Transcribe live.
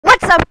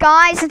up,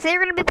 guys? Today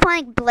we're gonna be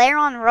playing Blair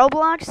on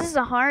Roblox. This is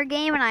a horror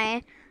game,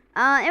 and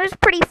it was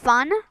pretty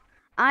fun.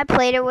 I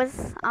played it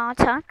with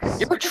Tux.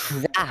 You're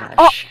trash.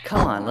 Oh.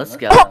 Come on, let's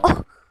go.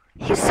 Oh,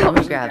 he's so,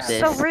 Let me grab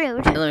this. so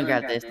rude. Let me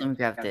grab this. Let me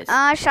grab this.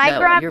 Should I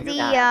grab you're the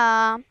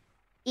bad.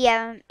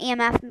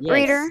 EMF Yes.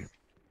 reader?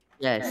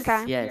 Yes,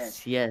 Okay.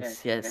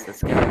 yes.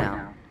 Let's go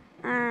now.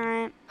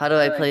 Alright. How do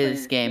I play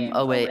this game?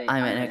 Oh wait,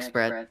 I'm an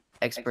expert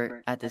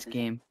at this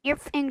game. You're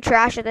f***ing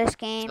trash at this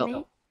game.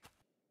 So,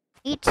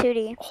 Eat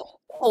 2D.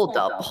 hold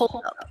up.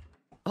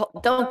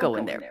 Don't go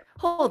in there.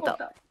 Hold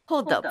up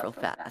real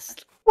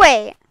fast.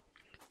 Wait.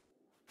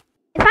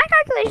 If my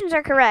calculations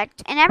are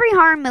correct, in every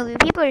horror movie,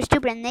 people are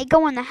stupid and they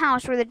go in the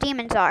house where the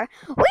demons are.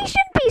 We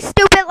shouldn't be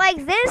stupid like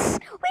this.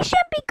 We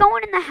shouldn't be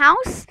going in the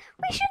house.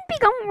 We shouldn't be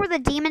going where the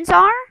demons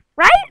are,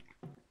 right?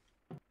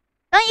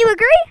 Don't you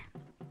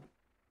agree?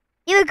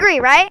 You agree,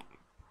 right?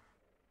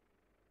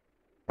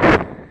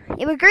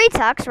 You agree,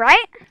 Tux,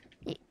 right?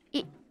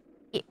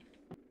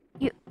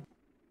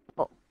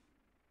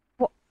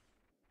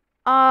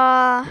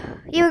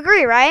 You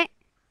agree, right?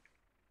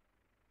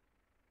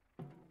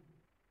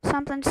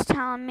 Something's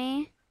telling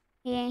me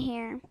he ain't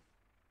here.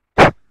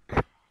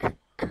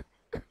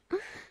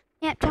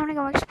 Yep, time to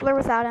go explore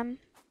without him.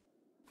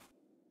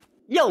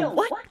 Yo,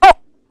 what? Oh!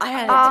 I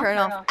had to turn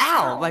off.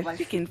 Ow, my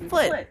freaking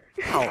foot.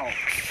 Ow.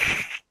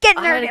 Get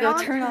I had to nerded go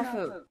on. turn off.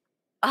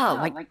 Oh,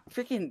 my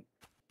freaking.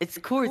 It's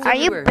cords Are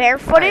you everywhere.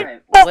 barefooted?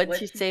 Alright,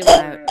 what'd you say when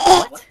I.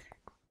 What?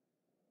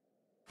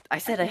 I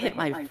said I hit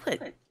my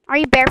foot. Are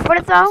you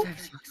barefooted though?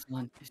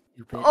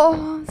 Stupid.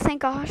 Oh,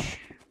 thank gosh.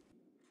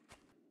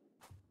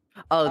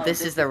 Oh,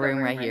 this is the room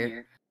right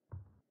here.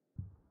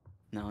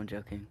 No, I'm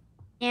joking.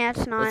 Yeah, it's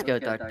Let's not. go,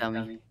 Dark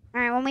Dummy.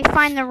 Alright, when we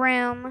find the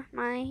room,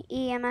 my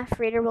EMF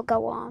reader will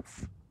go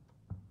off.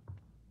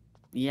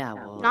 Yeah,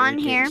 well, Not in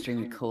it'd get here.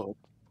 extremely cold.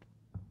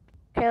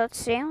 Okay, let's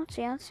see.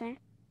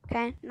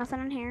 Okay,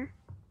 nothing in here.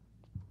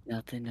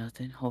 Nothing.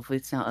 Hopefully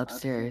it's not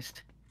upstairs.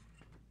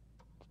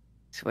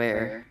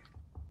 Swear.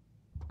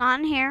 Not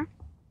in here.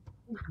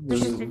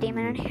 There's just a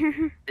demon in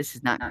here. This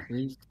is not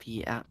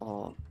creepy at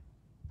all.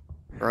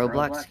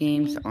 Roblox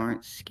games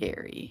aren't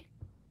scary.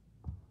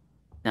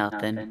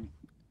 Nothing.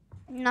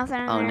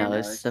 Nothing in Oh there. no,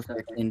 it's the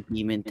freaking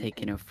demon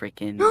taking a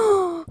freaking.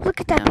 Look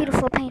at that No.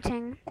 beautiful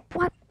painting.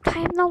 What? I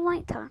have no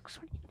light, Tux.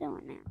 What are you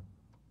doing now?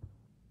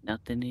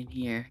 Nothing in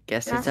here.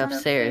 Guess it's Nothing?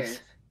 upstairs.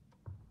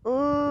 Ooh,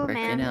 Freaking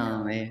man.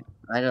 hell, man.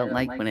 I don't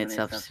like when it's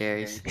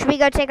upstairs. Should we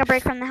go take a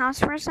break from the house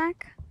for a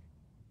sec?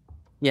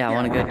 Yeah, I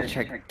want to go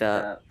check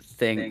the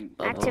thing.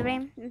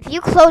 Activity. If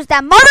you close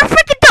that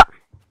motherfucking door!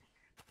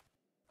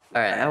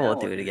 Alright, I won't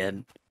do it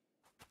again.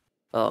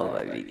 Oh,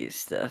 my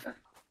biggest stuff.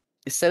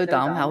 So,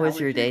 Dom, how was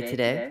your day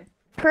today?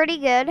 Pretty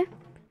good.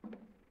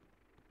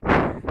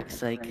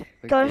 Looks like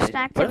we're Ghost good. What if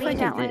I activities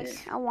do at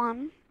this? like a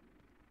 1.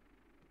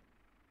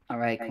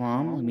 Alright,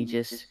 Mom, let me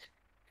just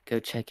go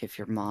check if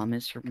your mom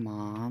is your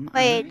mom.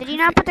 Wait, did you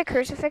not put the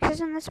crucifixes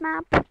in this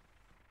map?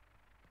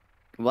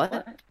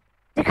 What?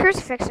 The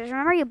crucifixes,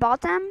 remember you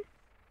bought them?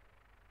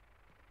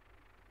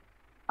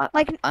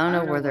 Like, I don't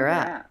know where they're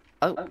at.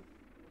 Oh,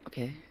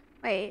 okay.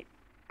 wait,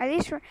 are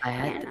these for... I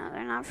had Yeah, them. no,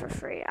 they're not for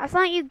free. I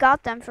thought you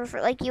got them for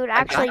free, like you would I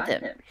actually... got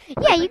them.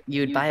 Yeah,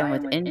 You'd buy them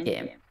with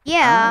in-game. I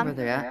yeah, don't know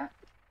where they're at.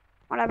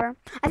 whatever.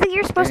 I think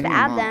you're supposed to They're in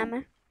add your mom.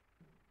 them.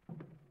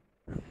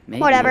 Maybe.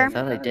 Whatever. I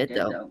thought I did,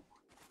 though.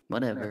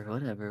 Whatever.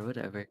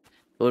 It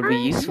would be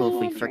useful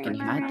if we freaking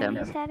had them.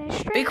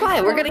 Be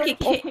quiet, we're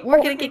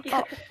gonna get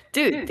cut.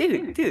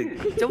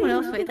 Dude. Someone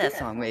else made that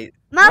song, wait.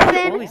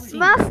 Muffin! Always see-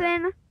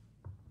 Muffin!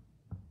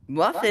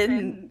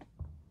 Muffin!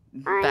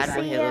 I Bad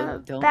boy see Halo, ya.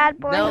 don't- Bad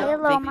boy no,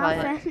 Halo, be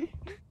quiet. Muffin.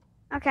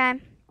 Okay.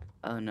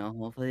 Oh no,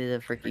 hopefully the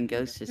freaking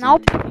ghost isn't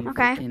Nope. taking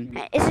Okay.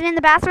 freaking- Is it in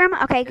the bathroom?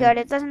 Okay, good.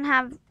 It doesn't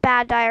have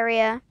bad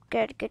diarrhea.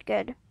 Good.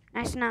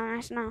 Nice to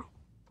know.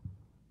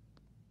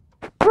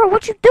 Bro,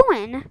 what you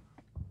doing?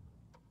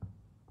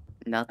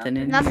 Nothing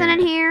in Nothing here. in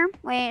here.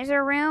 Wait, is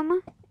there a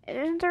room?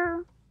 Isn't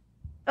there?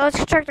 Oh,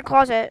 let's check the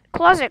closet.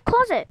 Closet!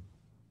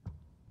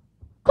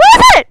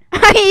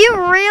 Are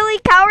you really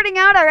cowarding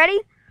out already?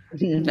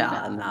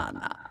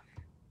 Nah.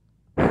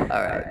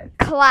 Alright.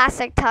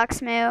 Classic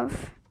Tux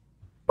move.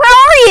 Where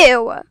are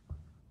you?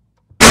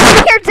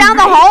 You're down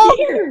the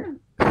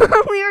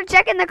hole? We were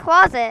checking the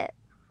closet.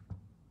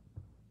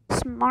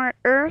 Smart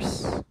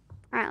Earth.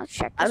 Alright, let's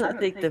check I this don't one.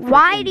 think the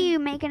Why freaking- do you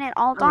making it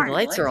all Oh, dark? the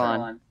lights are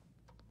on.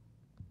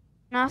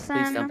 Please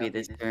don't Nothing. be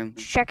this room.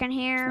 Check in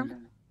here.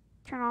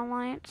 Turn on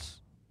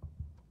lights.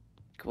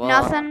 Well,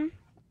 Nothing.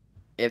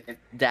 If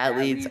that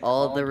leads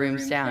all the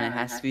rooms down, it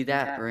has to be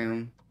that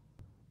room.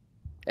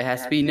 It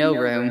has to be no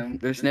room.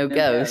 There's no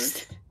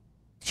ghost.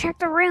 Check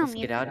the room, Let's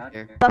you get out of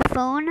here.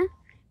 buffoon.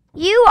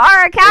 You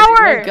are a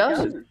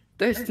coward.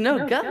 There's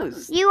no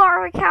ghost. You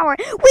are a coward.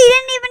 We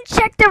didn't even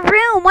check the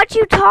room. What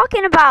you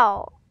talking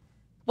about?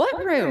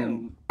 What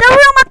room? The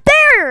room up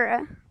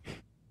there.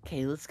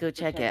 Okay, let's go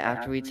check it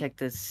after we check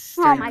this.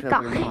 Oh my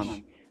steering wheel gosh.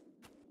 room.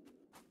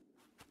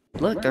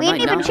 Look, there We might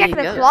didn't even not check be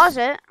the ghosts.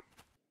 closet.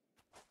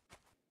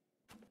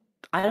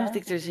 I don't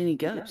think there's any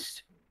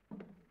ghosts.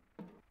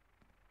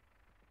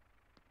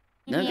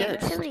 No the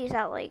ghost. utilities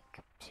at like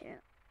 2.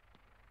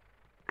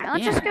 Alright,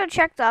 let's just go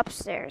check the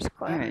upstairs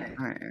quick.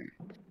 Alright.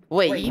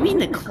 Wait, you mean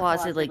the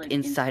closet, like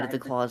inside of the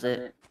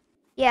closet?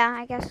 Yeah,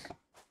 I guess.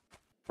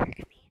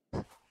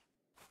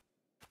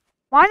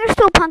 Why are there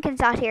still pumpkins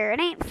out here? It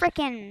ain't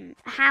freaking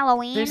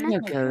Halloween. There's no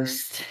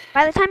ghost.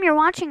 By the time you're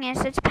watching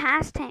this, it's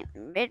past time.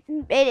 It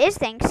is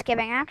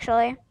Thanksgiving,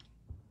 actually.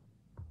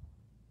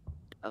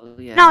 Oh,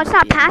 yeah. No, it's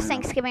not past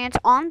Thanksgiving. It's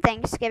on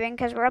Thanksgiving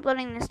because we're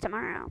uploading this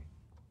tomorrow.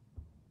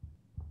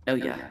 Oh,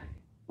 yeah.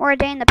 We're a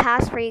day in the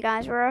past for you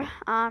guys. We're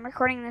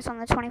recording this on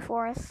the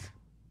 24th.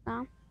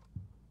 So.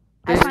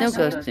 There's no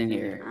ghost in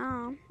here.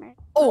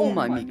 Oh,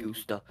 my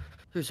gusta.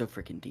 There's a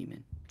freaking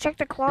demon. check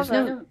the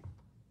closet.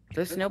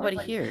 There's nobody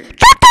here.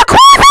 Check the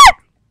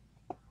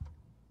closet!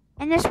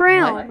 In this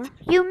room. What?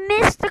 You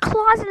missed the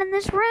closet in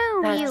this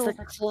room. That's you the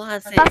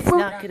closet. buffoon. It's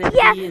not gonna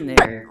Yeah, be in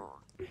there.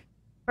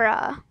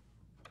 Bruh.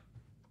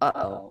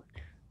 Uh-oh.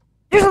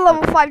 There's a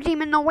level 5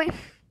 demon. No way.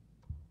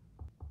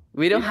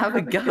 We don't have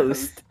a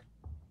ghost.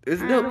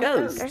 There's no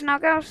ghost. There's no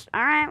ghost.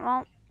 Alright,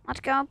 well,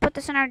 let's go put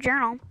this in our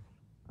journal.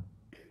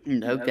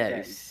 No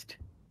ghost.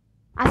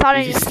 I thought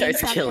He it just just starts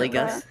said killing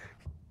something, us.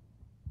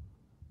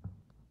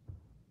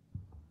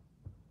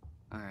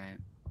 Alright.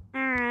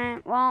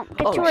 Alright, well,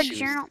 get Oh, to our shoot.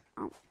 journal.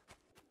 Oh,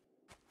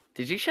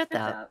 Did you shut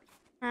that?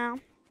 no.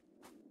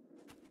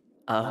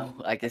 Oh,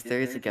 I guess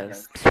there is a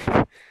ghost.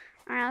 Alright,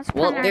 let's put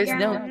Well, in our there's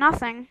journal. no-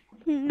 Nothing.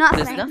 There's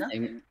Nothing.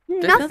 nothing.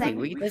 There's nothing.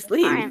 We can just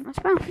leave. Alright, let's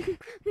go. Bye.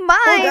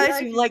 Well,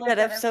 guys, if you like that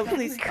episode,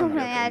 please Cool,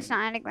 comment. yeah, it's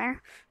not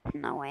anywhere.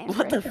 No way.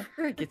 What the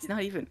frick? It's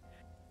not even.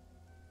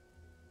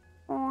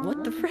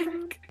 What the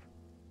frick?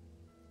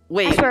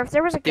 Wait, I swear, if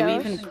there was a did we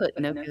ghost. even put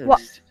no ghost?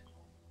 What?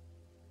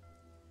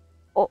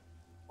 Oh.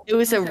 It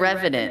was a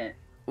revenant.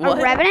 A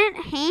What? revenant?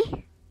 Huh?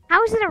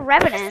 How is it a There's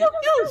revenant? no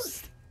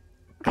ghost.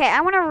 Okay,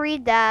 I want to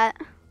read that.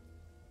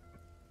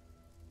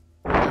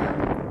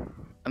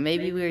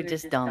 Maybe we were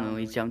just dumb and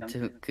we jumped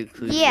to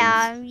conclusions.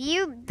 Yeah,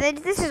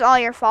 this is all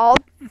your fault.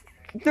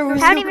 There was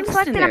Haven't no even ghost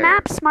selected in a there.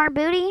 map, smart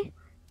booty.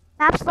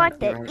 Map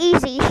selected. right.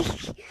 Easy.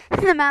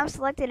 The map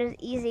selected is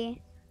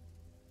easy.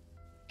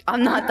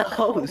 I'm not the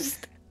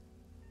host.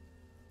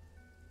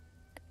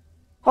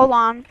 Hold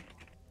on.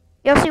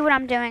 You'll see what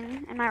I'm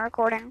doing in my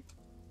recording.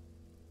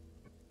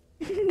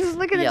 Just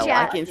look at the Yo, I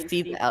chat. can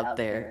see out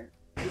there.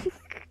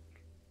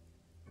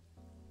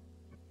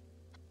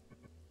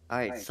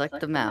 Alright, select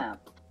the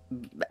map.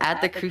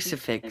 Add the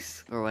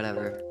crucifix or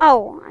whatever.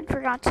 Oh, I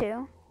forgot to.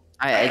 Alright,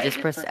 I just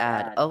pressed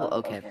add. Oh,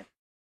 okay.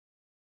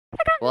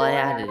 Well, I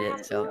added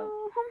it, so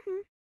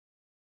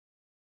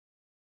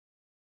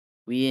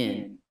we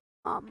in.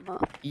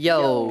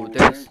 Yo,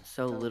 there's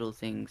so little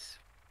things.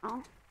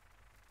 Oh,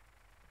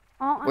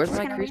 Where's it's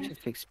my gonna be-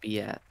 crucifix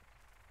be at?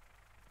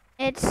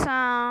 It's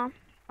Mama.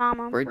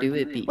 Where do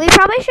it be? We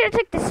probably should have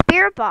took the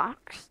spirit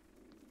box.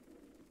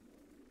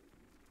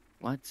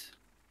 What?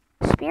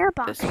 Spirit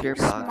The box. spirit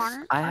you box.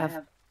 smart. I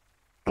have.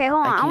 Okay,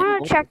 hold on. I can't want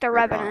open to check the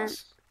spirit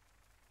Revenant.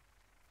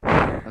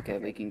 box. Okay,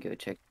 we can go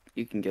check.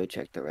 You can go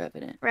check the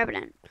Revenant.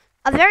 Revenant.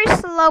 A very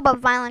slow but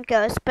violent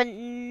ghost, but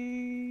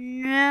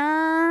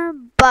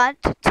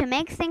to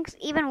make things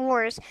even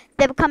worse,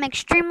 they become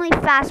extremely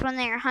fast when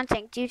they are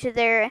hunting due to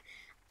their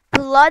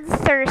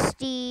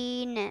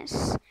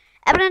bloodthirstiness.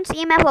 Evidence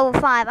EMF level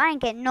 5. I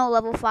ain't getting no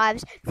level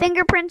 5s.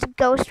 Fingerprints,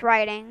 ghost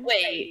writing.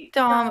 Wait,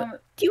 Dom,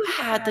 you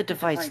had the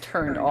device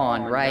turned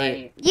on,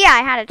 right? Yeah,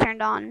 I had it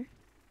turned on.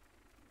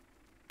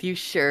 You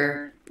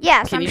sure?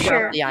 Yes, Can I'm you sure.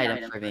 drop the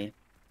item for me?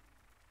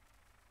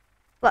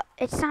 But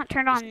it's not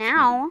turned on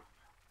now.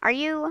 Are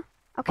you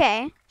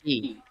okay?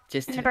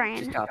 Just In the brain.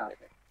 Just drop it.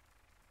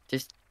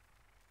 Just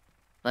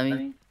let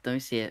me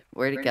see it.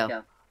 Where'd it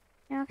go?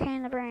 You're okay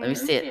in the brain. Let me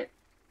see it.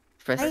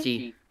 Press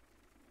G.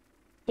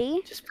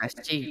 D? Just press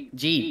G.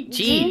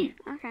 G.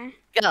 Okay.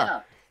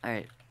 Go.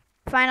 Alright.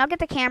 Fine, I'll get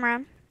the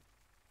camera.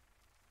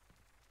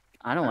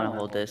 I don't want to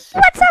hold this.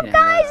 What's up, Okay.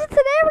 guys?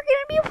 Today we're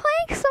gonna be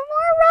playing some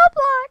more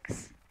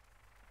Roblox.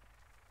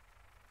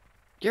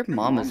 Your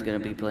mama's gonna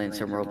be playing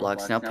some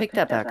Roblox. Now pick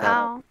that back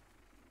up.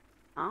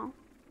 Oh.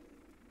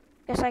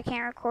 Guess I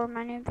can't record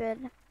my new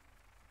vid.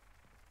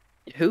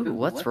 Who?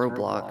 What's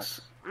Roblox?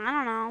 I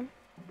don't know.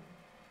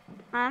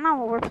 I don't know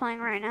what we're playing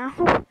right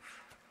now.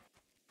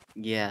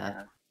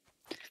 Yeah.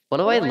 What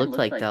do I look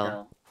like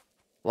though?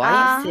 Why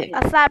are you sick?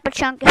 A fat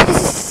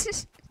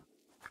pachunkus.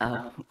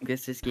 Oh, I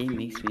guess this game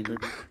makes me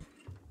look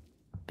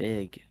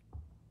big.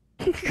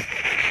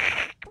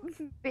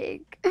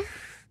 Big.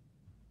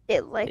 They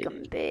like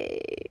them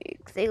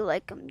big. They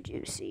like them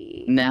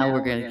juicy. Now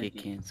we're gonna get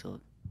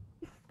canceled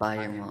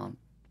by your mom.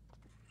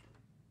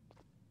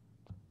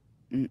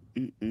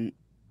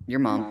 Your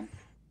mom.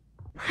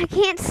 I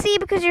can't see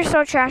because you're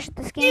so trash at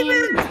this game.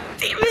 Demon!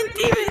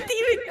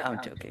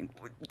 I'm joking.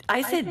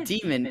 I said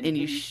demon and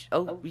you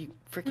you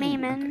freaking...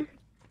 Maimon. Okay.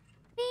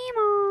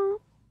 Meemaw.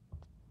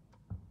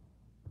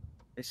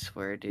 I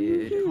swear,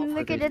 dude.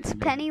 Look at its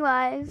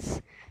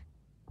Pennywise.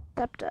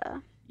 Except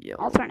Yo,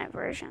 alternate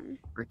version.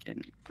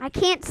 freaking... I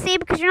can't see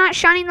because you're not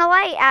shining the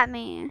light at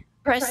me.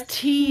 Press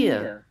T!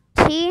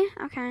 T?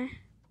 Okay.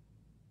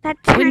 That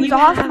When turns you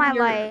off have my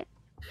your- light.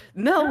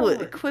 No,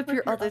 equip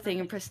your other thing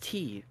and press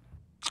T.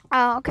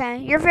 Oh,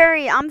 okay.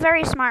 I'm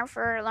very smart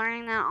for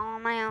learning that all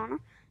on my own.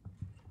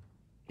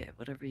 Yeah,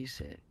 whatever you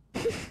say.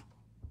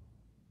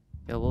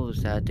 Yo, what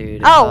was that,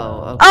 dude?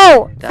 Oh,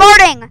 Okay.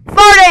 farting!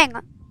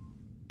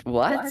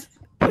 What?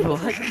 What?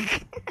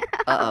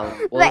 Uh-oh.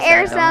 What The was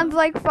air that, Dom? sounds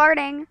like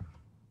farting.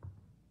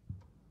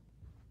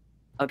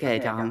 Okay,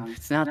 Dom.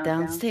 It's not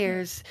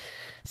downstairs,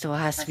 so it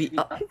has to be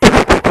up.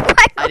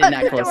 I I did not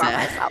closed the close door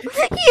that.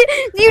 myself.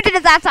 You did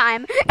it that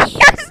time.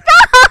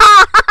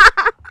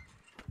 Stop!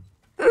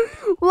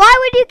 Why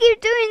would you keep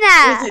doing I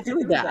that? wasn't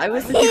doing that. I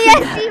wasn't doing Yes,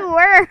 that. you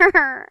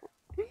were.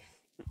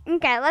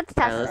 Okay, let's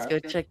test Alright, let's go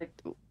check.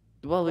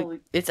 Well,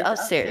 it's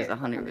upstairs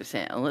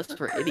 100%, unless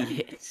we're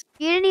idiots.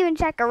 You didn't even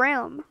check a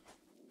room.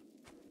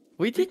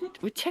 We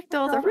checked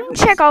all the rooms.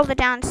 Check all the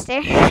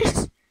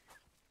downstairs.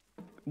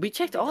 We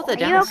checked all the Are you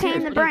downstairs.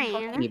 okay in the What are you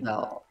brain? talking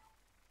about?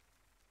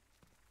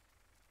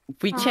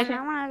 We Oh, checked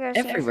I want to go see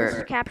if this is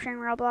everywhere. capturing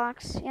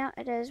Roblox. Yeah,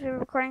 it is. We were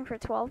recording for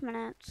 12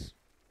 minutes.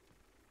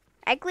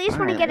 I at least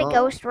want to Alright, get a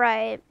well- ghost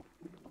right.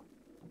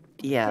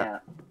 Yeah,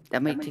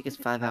 that might take us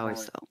 5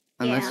 hours though.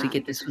 Unless we Yeah.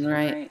 get this one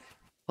right.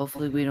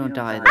 Hopefully we don't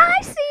die though.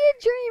 I see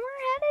a dreamer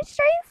headed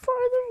straight for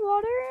the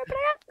water, but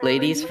I got no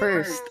Ladies idea.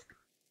 first.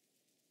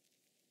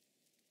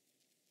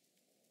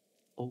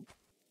 Oh.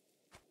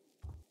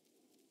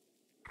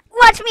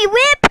 Watch me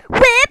whip!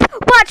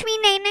 Watch me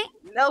nay.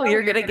 No,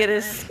 you're gonna get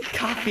us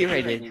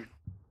copyrighted.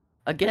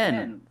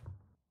 Again.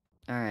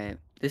 Alright,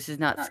 this is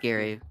not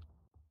scary.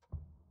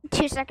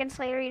 2 seconds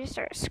later, you just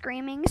start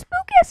screaming.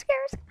 Spooky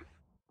scares.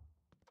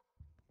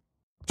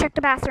 Check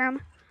the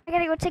bathroom. I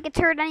gotta go take a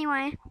turd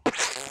anyway.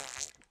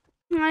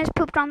 I just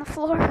pooped on the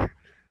floor.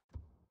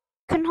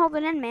 Couldn't hold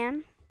it in,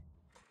 man.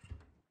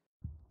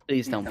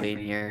 Please don't be in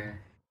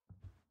here.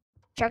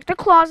 Check the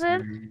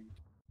closet.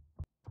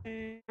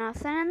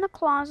 Nothing in the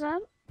closet.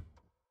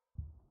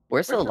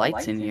 Where's the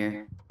lights in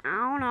here? I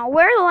don't know.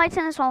 Where are the lights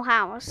in this whole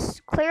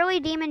house? Clearly,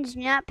 demons do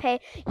not pay.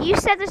 You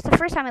said this the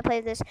first time I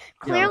played this.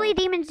 Clearly, Yo.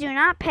 demons do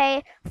not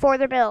pay for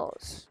their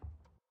bills.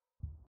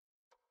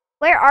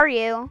 Where are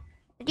you?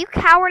 Did you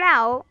cowered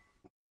out?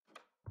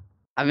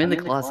 I'm in the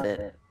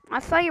closet. I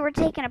thought you were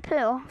taking a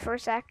poo for a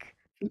sec.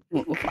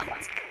 What?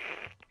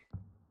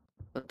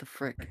 What the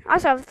frick?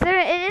 Also, if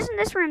it isn't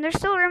this room, there's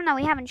still a room that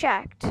we haven't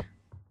checked.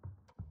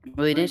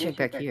 Well, we didn't check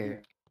back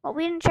here. Well,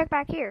 we didn't check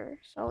back here,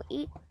 so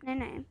eat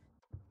nene.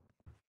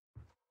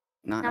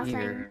 Not Nothing.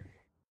 here.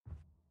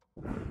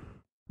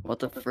 What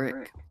the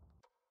frick?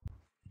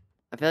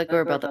 I feel like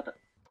we're about to...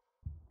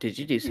 Did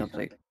you do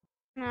something?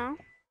 No.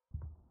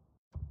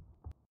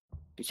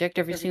 You checked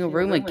every single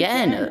room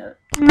again!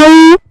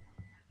 No.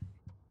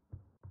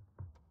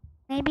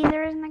 Maybe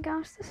there isn't a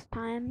ghost this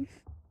time.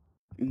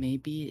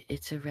 Maybe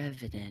it's a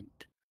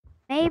revenant.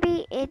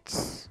 Maybe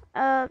it's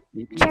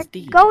Maybe check. it's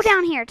these. Go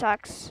down here,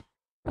 Tux.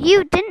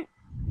 You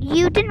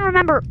didn't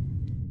remember.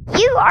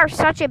 You are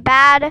such a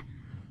bad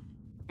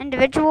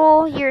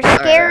individual. You're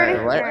scared.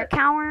 alright, what? You're a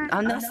coward.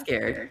 I'm not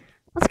scared.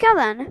 Let's go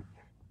then.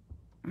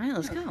 Alright,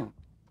 let's go.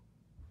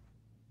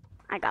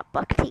 I got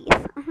buck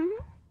teeth.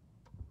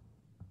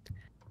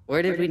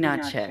 Where did we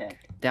not check?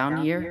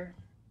 Down here?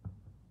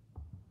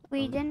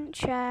 We didn't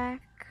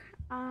check.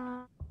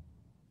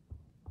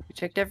 We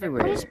checked What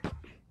everywhere. is?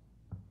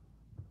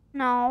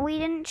 No, we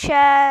didn't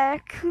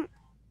check.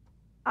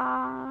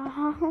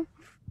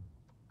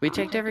 We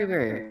checked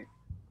everywhere.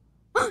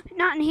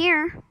 Not in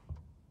here.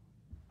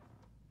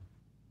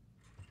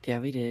 Yeah,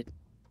 we did.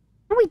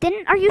 No, we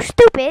didn't. Are you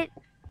stupid?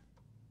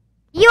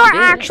 You are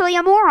did. actually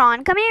a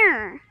moron. Come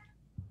here.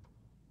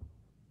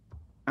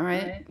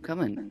 Alright, I'm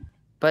coming.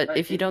 But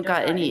if you don't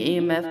got any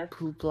EMF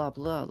poo blah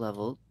blah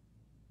level,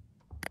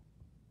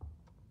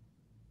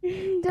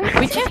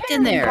 We checked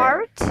in there.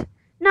 Bart?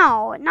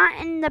 No,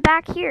 not in the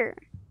back here.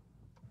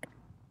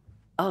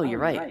 oh, you're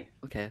right.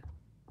 Okay.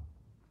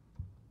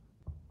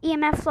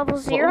 EMF level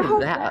What 0.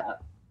 was that?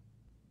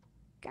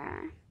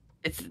 Okay.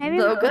 It's Maybe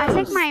no I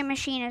think ghost. my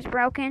machine is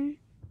broken.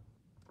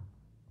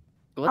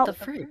 What Oh. the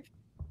frick?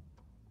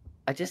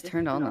 I just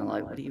turned on the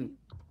light. What do you?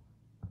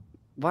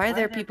 Why are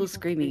there people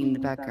screaming in the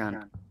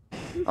background?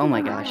 Oh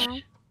my gosh.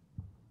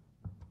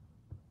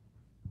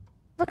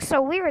 Looks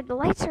so weird. The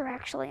lights are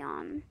actually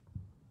on.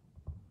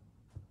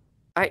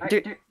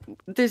 Alright,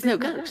 there's no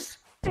ghosts.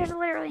 There's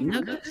literally No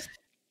no. ghosts.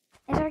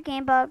 Is our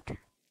game bugged?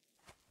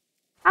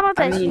 How about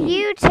I this? mean-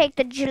 You take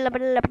the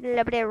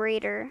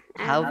reader.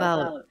 and- How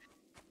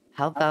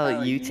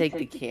about you take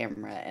the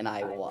camera and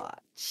I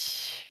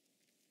watch?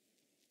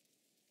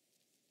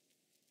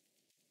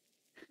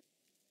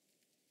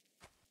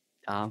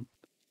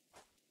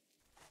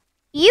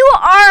 You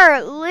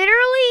are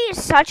literally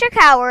such a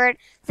coward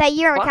that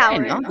you're a Fine,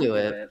 coward. I'll do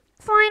it.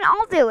 Fine,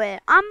 I'll do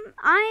it.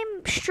 I'm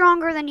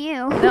stronger than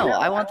you. No,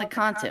 I want the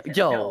content.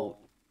 Yo.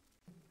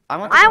 I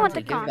want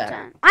the Give it back.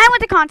 content. I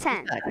want the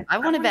content. Back. I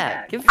want it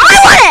back. Give it I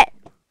back. want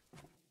it.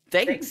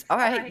 Thanks.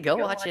 Alright, go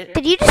watch it.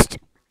 Did you just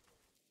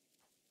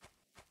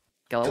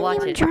Go didn't watch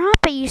even it.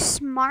 drop it? You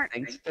smart.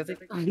 Thanks for the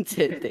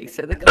content. Thanks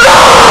for the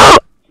content.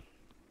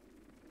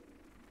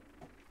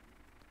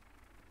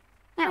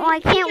 I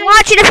can't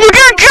watch it if you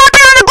don't drop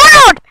it on the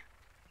ground!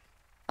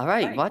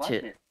 Alright, watch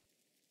it.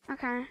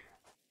 Okay.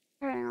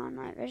 Turning on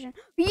night vision.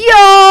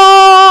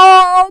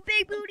 Yo!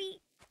 Big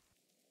booty!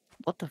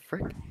 What the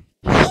frick?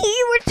 You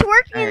were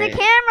twerking in the Alright.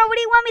 camera. What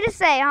do you want me to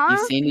say, huh? You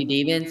see any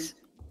demons?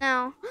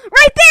 No.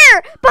 Right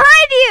there!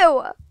 Behind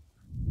you!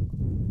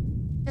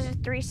 This is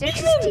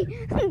 360.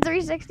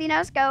 360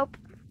 no scope.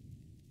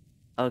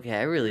 Okay,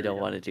 I really don't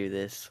want to do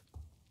this.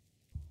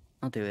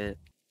 I'll do it.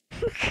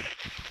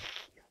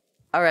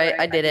 Alright,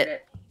 I did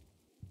it.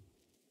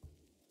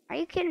 Are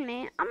you kidding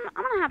me? I'm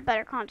gonna have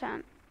better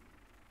content.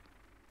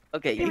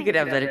 Okay, you could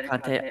have better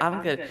content.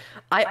 I'm good.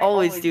 I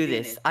always do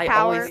this. I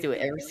always do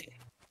it every single.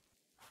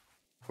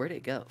 Where'd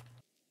it go?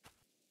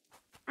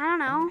 I don't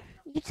know.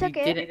 You took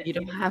it. You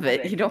don't have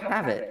it. You don't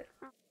have it.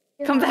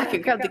 Come back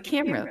and grab the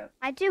camera.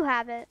 I do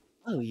have it.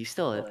 Oh, you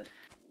stole it.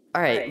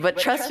 Alright, but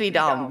trust me,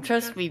 Dom.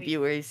 Trust me,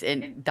 viewers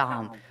and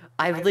Dom.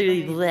 I've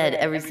literally led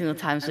every single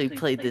time we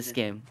played this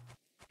game.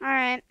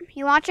 Alright.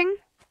 You watching?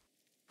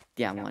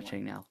 Yeah, I'm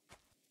watching now.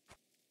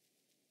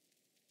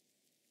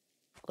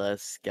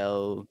 Let's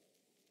go.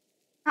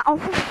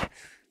 Oh.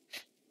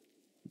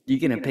 You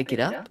gonna pick it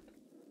up?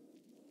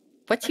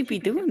 What you be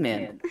doing,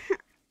 man?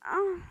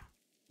 Oh.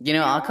 You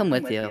know, I'll come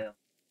with you.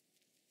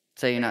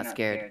 So you're not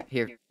scared.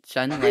 Here,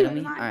 shine the light on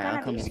me. Alright,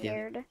 I'll come with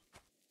you.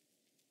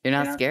 You're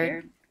not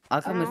scared?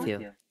 I'll come with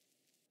you.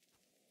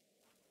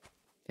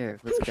 Here,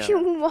 let's go.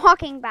 You're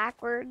walking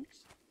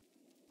backwards.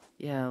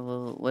 Yeah,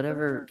 well,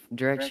 whatever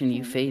direction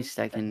you faced,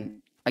 I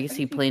can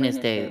see plain as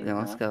day. Then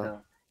let's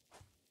go.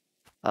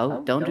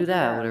 Oh, don't do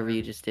that, whatever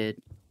you just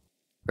did.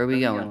 Where are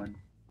we going?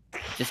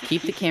 Just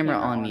keep the camera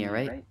on me,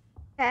 alright?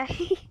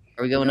 Okay.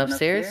 Are we going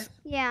upstairs?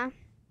 Yeah.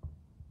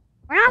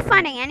 We're not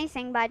finding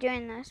anything by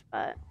doing this,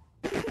 but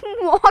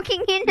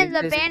walking into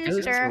the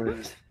banister.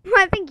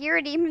 I think you're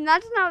a demon.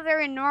 That's not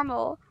very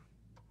normal.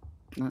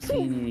 Not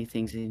seeing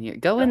anything's in here.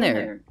 Go in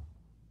there.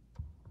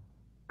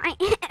 I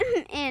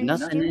am in.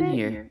 Nothing in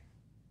here.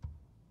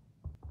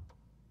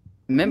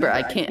 Remember,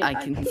 I can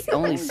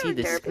only see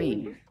the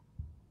screen.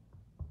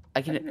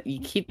 You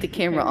keep the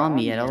camera on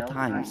me at all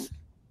times.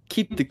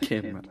 Keep the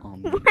camera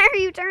on me. Why are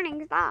you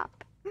turning?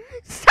 Stop.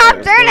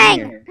 Stop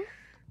turning!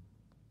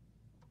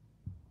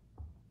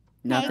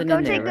 Nothing hey,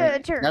 in there,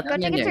 right? Go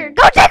take a turn.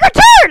 Go take a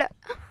turn!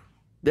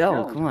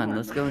 No, come on,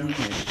 let's go in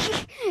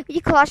here.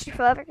 You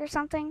claustrophobic or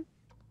something?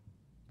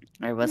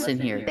 Alright, what's in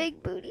here?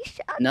 Big booty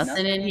shots.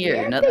 Nothing in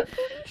here.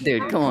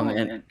 Dude, come on,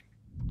 man.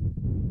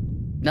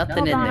 Nothing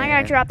in there. I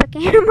gotta drop the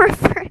camera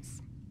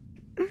first.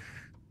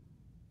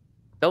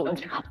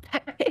 Don't drop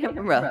that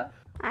camera.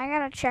 I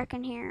gotta check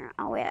in here.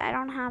 Oh wait, I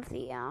don't have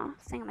the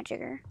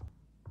thingamajigger.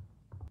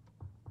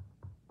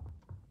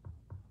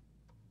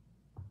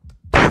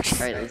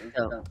 Alright, let's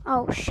go.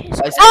 Oh shit.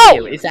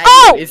 Oh! Is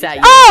that you? Is that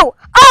you? Oh!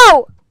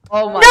 Oh!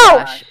 Oh my no!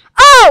 gosh.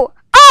 Oh!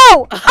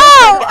 Oh!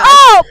 Oh!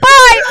 Oh!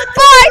 Bye!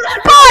 Bye!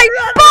 Bye!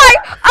 Bye!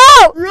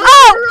 Oh!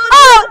 Oh!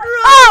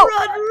 Oh!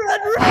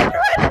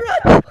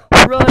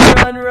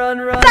 Run!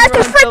 That's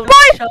a frick, Don't boy!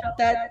 shut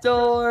that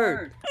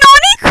door!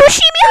 Nani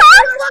Kushimi,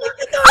 huh?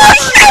 Oh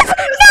shit!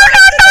 No!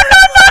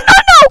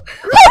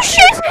 Oh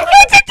shit!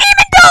 It's a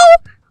demon doll!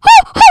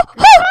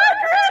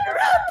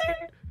 Run!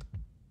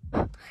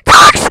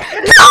 Tuxe!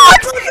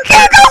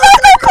 Can't go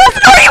close!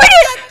 No, you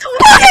idiot!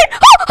 Fuck it!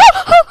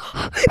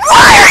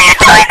 Why are you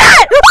doing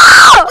that?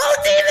 Oh!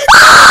 Demon!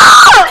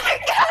 Oh!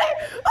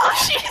 Oh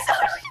shit!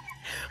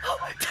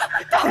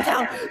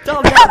 Down!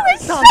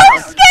 So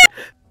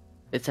scared!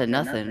 It's a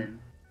nothing.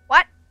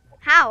 What?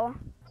 How?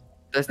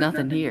 There's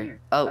nothing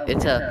here. Oh,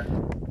 it's a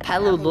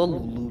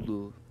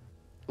Palululu.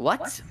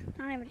 What?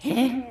 I don't even Huh?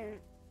 see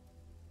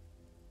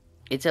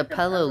It's a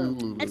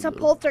Palululu. It's a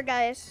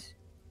poltergeist.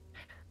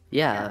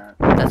 Yeah,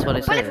 that's what I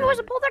said. But if it was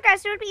a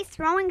poltergeist, it would be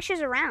throwing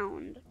shit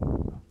around.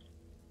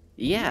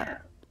 Yeah,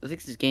 I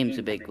think this game's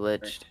a bit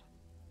glitched.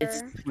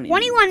 It's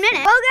 21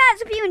 minutes. Well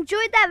guys, if you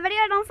enjoyed that video,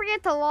 don't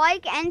forget to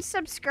like and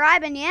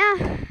subscribe, and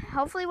yeah,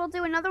 hopefully we'll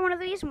do another one of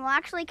these and we'll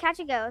actually catch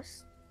a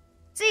ghost.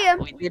 See ya.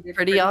 We did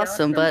pretty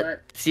awesome,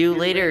 but see you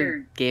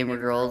later, gamer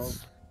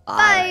girls.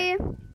 Bye.